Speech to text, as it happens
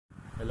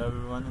Hello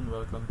everyone and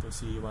welcome to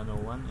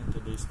C101, and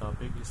today's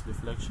topic is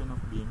deflection of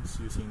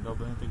beams using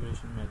double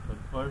integration method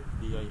or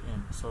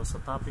D.I.M. So sa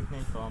topic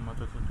na ito, ang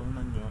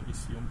matututunan nyo is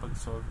yung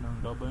pag-solve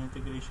ng double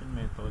integration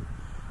method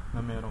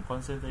na mayroong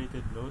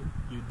concentrated load,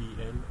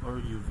 UDL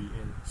or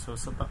UVL. So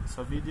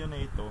sa video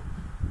na ito,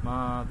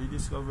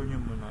 ma-discover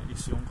nyo muna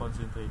is yung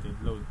concentrated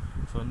load.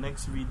 So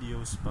next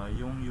videos pa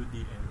yung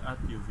UDL at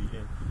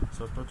UVL.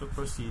 So to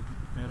proceed,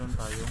 meron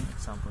tayong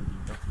example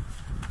dito.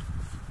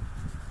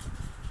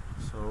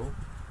 So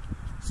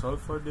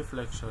solve for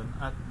deflection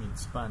at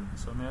mid-span.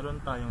 So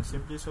meron tayong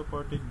simply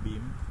supported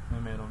beam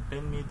na merong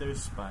 10 meter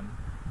span,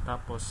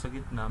 tapos sa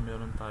gitna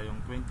meron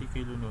tayong 20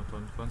 kN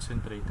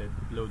concentrated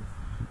load.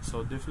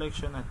 So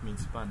deflection at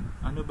mid-span.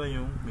 Ano ba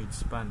yung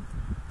mid-span?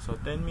 So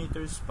 10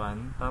 meter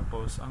span,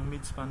 tapos ang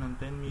mid-span ng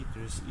 10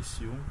 meters is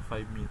yung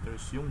 5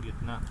 meters, yung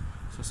gitna.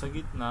 So sa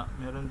gitna,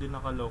 meron din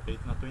nakalocate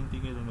na 20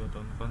 kN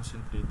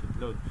concentrated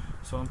load.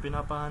 So ang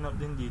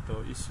pinapahanap din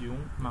dito is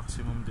yung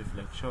maximum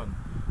deflection.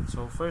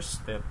 So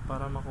first step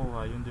para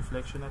makuha yung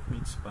deflection at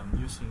mid-span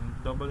using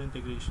double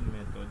integration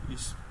method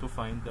is to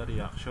find the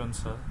reaction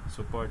sa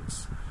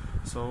supports.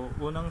 So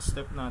unang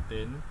step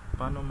natin,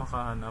 paano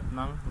makahanap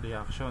ng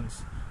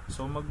reactions?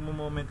 So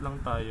magmo-moment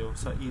lang tayo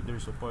sa either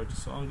support.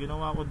 So ang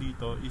ginawa ko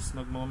dito is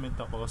nag-moment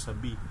ako sa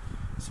B.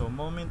 So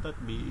moment at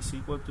B is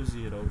equal to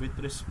 0 with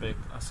respect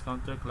as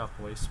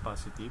counterclockwise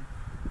positive,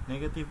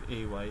 negative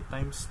AY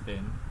times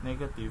 10,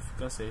 negative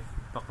kasi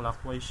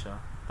pa-clockwise siya,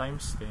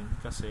 times 10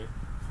 kasi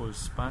full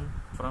span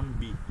from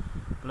B,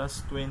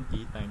 plus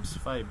 20 times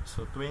 5.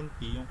 So 20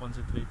 yung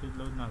concentrated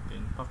load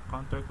natin pa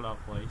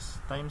counterclockwise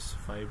times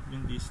 5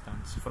 yung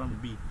distance from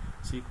B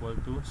is equal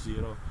to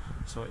 0.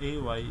 So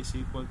AY is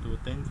equal to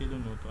 10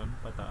 kN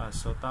pataas.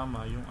 So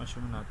tama yung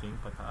assume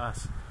nating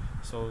pataas.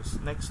 So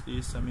next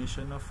is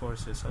summation of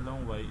forces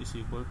along Y is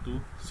equal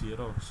to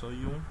 0. So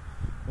yung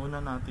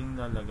una nating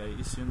lalagay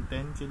is yung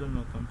 10 kN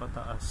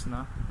pataas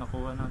na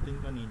nakuha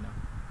natin kanina,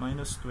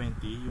 minus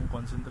 20 yung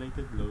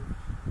concentrated load,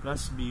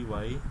 plus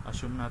BY,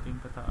 assume natin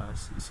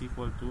pataas, is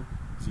equal to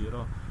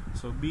 0.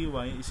 So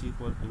BY is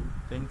equal to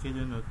 10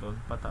 kN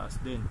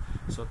pataas din.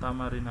 So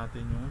tama rin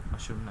natin yung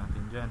assume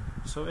natin dyan.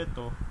 So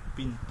ito,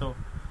 pin to.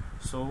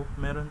 So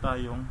meron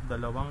tayong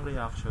dalawang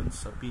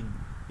reactions sa pin,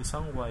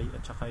 isang Y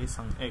at saka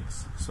isang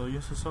X. So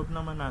yung susolve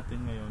naman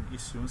natin ngayon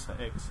is yung sa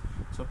X.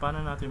 So paano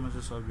natin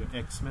masasolve yung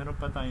X? Meron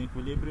pa tayong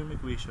equilibrium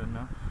equation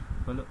na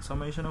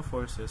summation of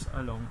forces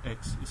along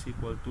X is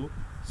equal to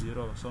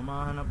 0. So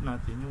mahanap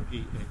natin yung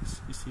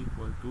AX is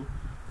equal to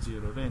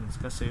 0 rin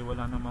kasi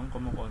wala namang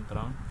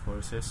kumukontrang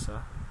forces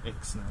sa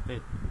X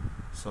natin.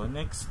 So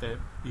next step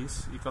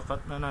is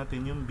ikakat na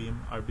natin yung beam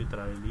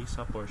arbitrarily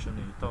sa portion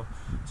na ito.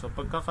 So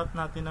pagkakat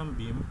natin ng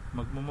beam,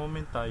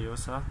 magmo-moment tayo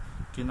sa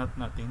kinat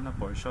natin na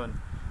portion.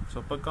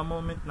 So pagka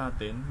moment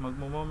natin,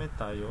 magmo-moment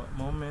tayo,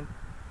 moment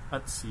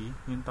at C,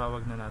 yung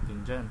tawag na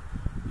natin dyan,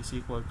 is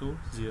equal to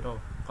 0,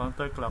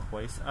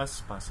 counterclockwise as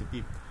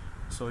positive.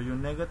 So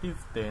yung negative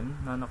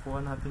 10 na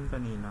nakuha natin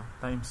kanina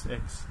times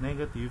X,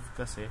 negative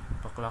kasi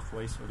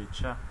pa-clockwise ulit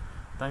siya,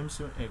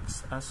 times yung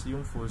X as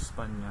yung full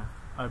span niya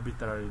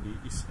arbitrarily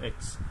is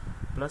X,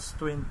 plus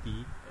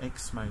 20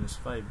 X minus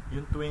 5.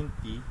 Yung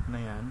 20 na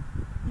yan,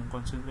 yung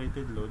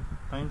concentrated load,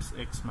 times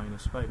X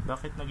minus 5.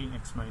 Bakit naging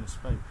X minus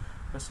 5?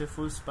 Kasi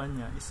full span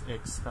niya is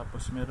X,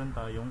 tapos meron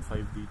tayong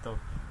 5 dito,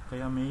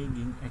 kaya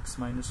magiging X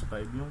minus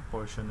 5 yung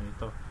portion na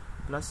ito,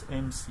 plus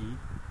MC,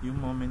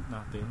 yung moment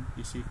natin,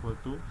 is equal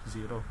to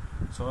 0.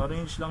 So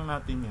arrange lang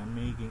natin yan,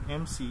 magiging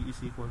MC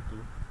is equal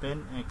to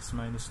 10x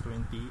minus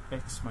 20,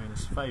 x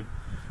minus 5.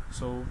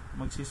 So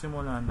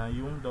magsisimula na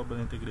yung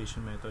double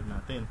integration method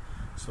natin.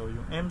 So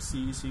yung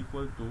MC is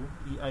equal to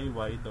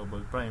EIY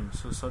double prime.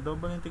 So sa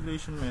double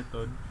integration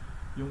method,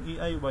 yung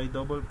EIY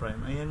double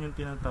prime, ayan yung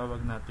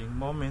tinatawag nating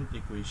moment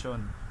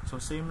equation.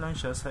 So same lang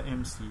siya sa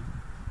MC,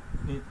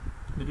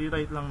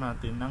 i-rewrite lang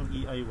natin ng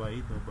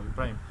EIY double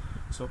prime.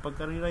 So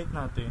pagka-rewrite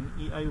natin,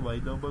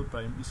 EIY double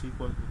prime is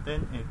equal to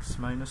 10x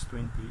minus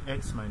 20,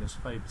 x minus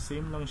 5.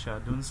 Same lang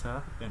siya dun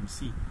sa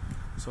MC.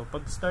 So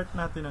pag-start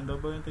natin ang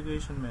double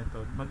integration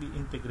method,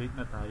 mag-i-integrate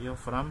na tayo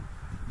from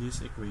this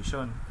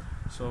equation.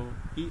 So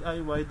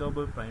EIY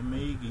double prime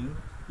magiging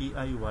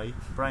EIY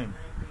prime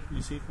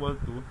is equal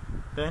to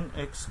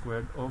 10x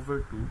squared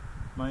over 2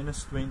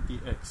 minus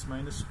 20x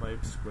minus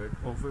 5 squared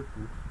over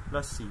 2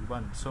 plus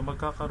C1. So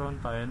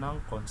magkakaroon tayo ng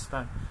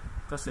constant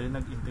kasi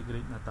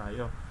nag-integrate na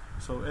tayo.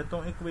 So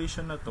itong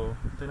equation na to,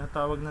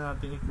 tinatawag na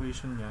natin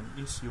equation yan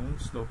is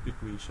yung slope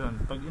equation.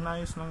 Pag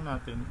inayos lang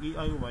natin,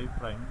 EIY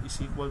prime is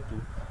equal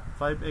to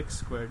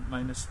 5x squared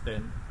minus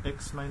 10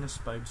 x minus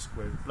 5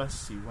 squared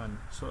plus C1.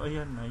 So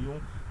ayan na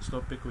yung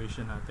slope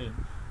equation natin.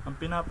 Ang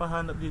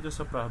pinapahanap dito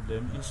sa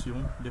problem is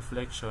yung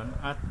deflection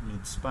at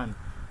mid-span.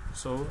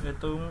 So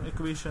itong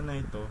equation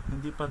na ito,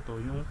 hindi pa to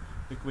yung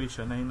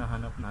equation na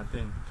hinahanap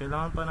natin.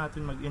 Kailangan pa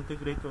natin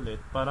mag-integrate ulit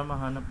para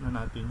mahanap na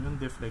natin yung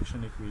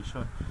deflection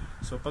equation.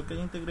 So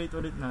pagka-integrate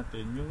ulit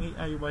natin, yung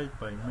EIY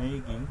prime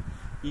magiging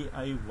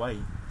EIY.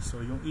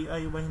 So yung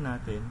EIY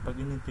natin, pag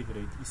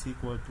in-integrate, is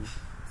equal to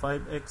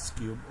 5x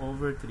cubed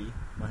over 3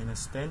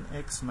 minus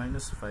 10x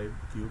minus 5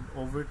 cubed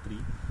over 3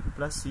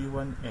 plus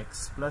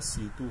c1x plus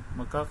c2.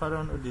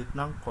 Magkakaroon ulit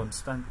ng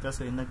constant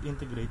kasi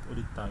nag-integrate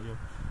ulit tayo.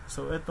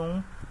 So,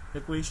 itong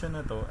equation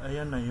na to,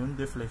 ayan na yung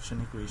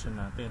deflection equation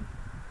natin.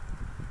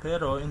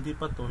 Pero, hindi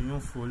pa to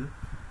yung full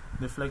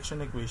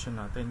deflection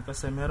equation natin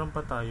kasi meron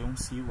pa tayong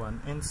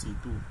C1 and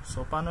C2.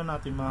 So, paano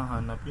natin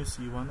mahanap yung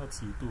C1 at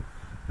C2?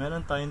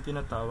 Meron tayong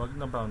tinatawag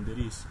na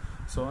boundaries.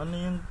 So, ano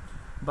yung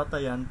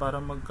batayan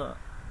para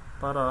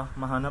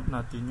mahanap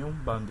natin yung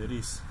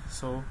boundaries?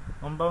 So,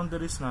 ang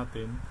boundaries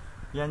natin,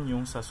 yan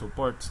yung sa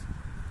supports.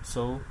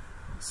 So,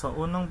 sa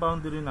unang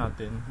boundary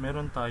natin,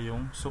 meron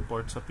tayong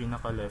support sa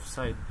pinaka-left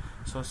side.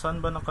 So,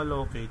 saan ba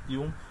nakalocate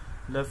yung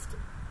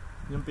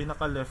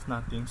pinaka-left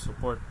nating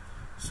support?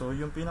 So,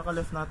 yung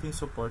pinaka-left nating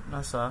support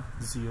nasa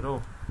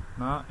 0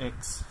 na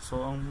x.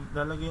 So, ang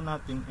lalagay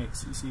nating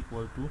x is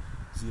equal to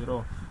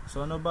 0.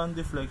 So, ano ba ang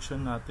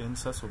deflection natin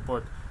sa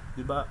support?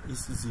 Diba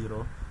is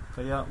 0?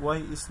 Kaya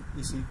y is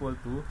equal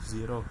to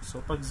 0.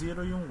 So, pag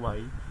 0 yung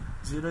y,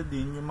 0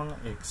 din yung mga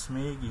x,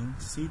 magiging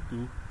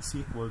c2 is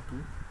equal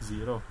to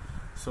 0.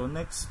 So,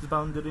 next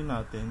boundary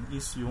natin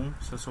is yung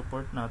sa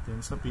support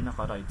natin sa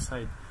pinaka-right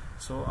side.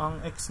 So, ang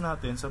x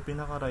natin sa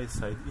pinaka-right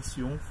side is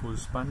yung full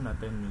span na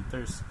 10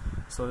 meters.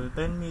 So,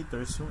 10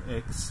 meters yung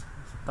x,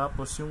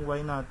 tapos yung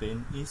y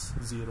natin is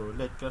 0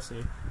 ulit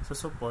kasi sa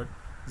support,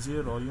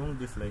 0 yung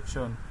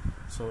deflection.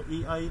 So,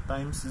 EI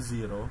times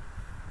 0,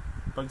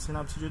 pag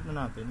sinubstitute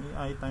na natin,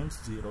 EI times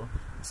 0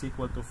 is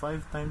equal to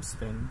 5 times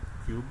 10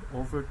 cube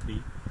over 3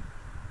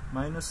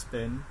 minus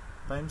 10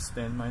 times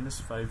 10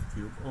 minus 5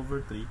 cube over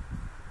 3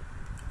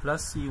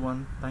 plus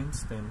C1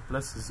 times 10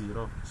 plus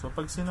 0. So,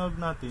 pag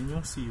sinolve natin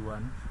yung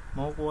C1,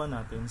 makukuha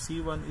natin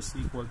C1 is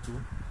equal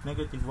to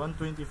negative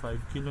 125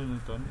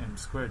 kN m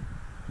squared.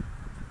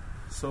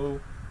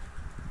 So,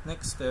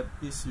 next step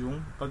is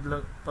yung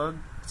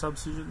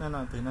pag-substitute na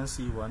natin ng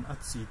C1 at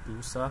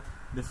C2 sa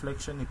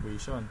deflection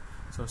equation.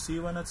 So,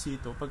 C1 at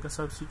C2,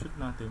 pagka-substitute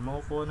natin,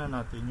 makukuha na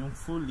natin yung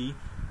fully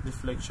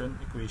deflection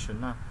equation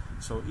na.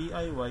 So,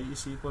 EIY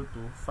is equal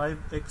to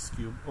 5x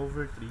cubed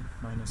over 3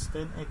 minus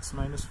 10x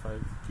minus 5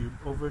 cubed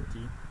over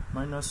 3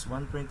 minus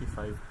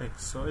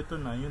 125x. So,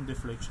 ito na yung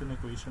deflection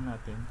equation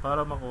natin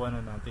para makuha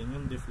na natin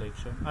yung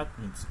deflection at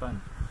midspan.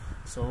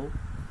 So,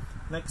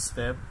 next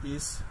step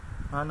is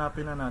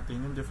hanapin na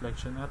natin yung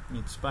deflection at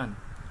midspan.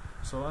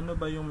 So, ano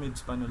ba yung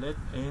midspan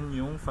ulit? Ayan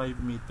yung 5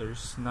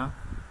 meters na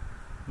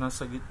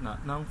nasa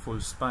gitna ng full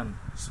span.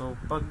 So,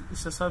 pag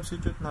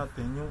isa-substitute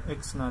natin yung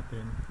x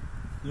natin,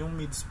 yung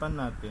midspan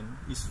natin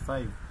is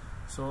 5.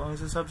 So, ang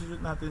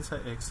isa-substitute natin sa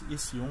x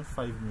is yung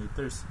 5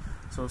 meters.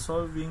 So,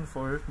 solving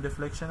for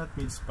deflection at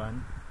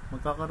midspan,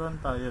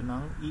 magkakaroon tayo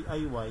ng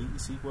EIY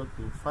is equal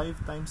to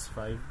 5 times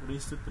 5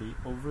 raised to 3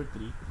 over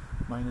 3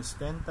 minus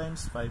 10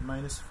 times 5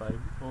 minus 5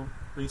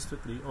 raised to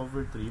 3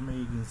 over 3,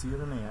 magiging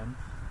 0 na yan,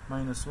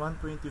 minus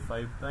 125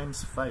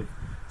 times 5.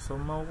 So,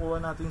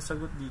 makukuha natin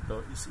sagot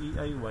dito is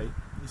EIY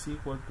is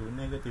equal to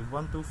negative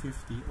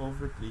 1250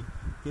 over 3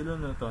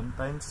 kilonewton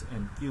times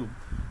m cube.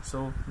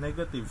 So,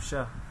 negative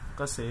siya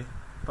kasi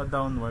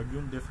pa-downward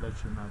yung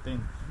deflection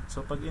natin.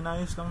 So, pag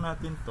inayos lang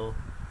natin to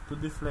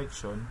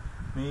deflection,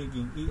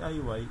 magiging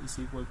EIY is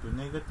equal to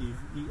negative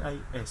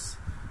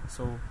EIS.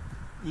 So,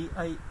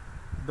 EI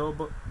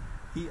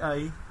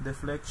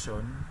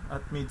deflection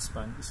at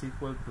midspan is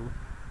equal to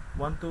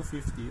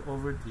 1250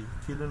 over 3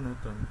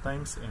 kilonewton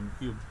times m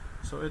cube.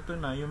 So, ito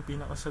na yung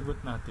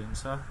pinakasagot natin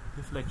sa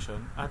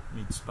deflection at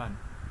midspan.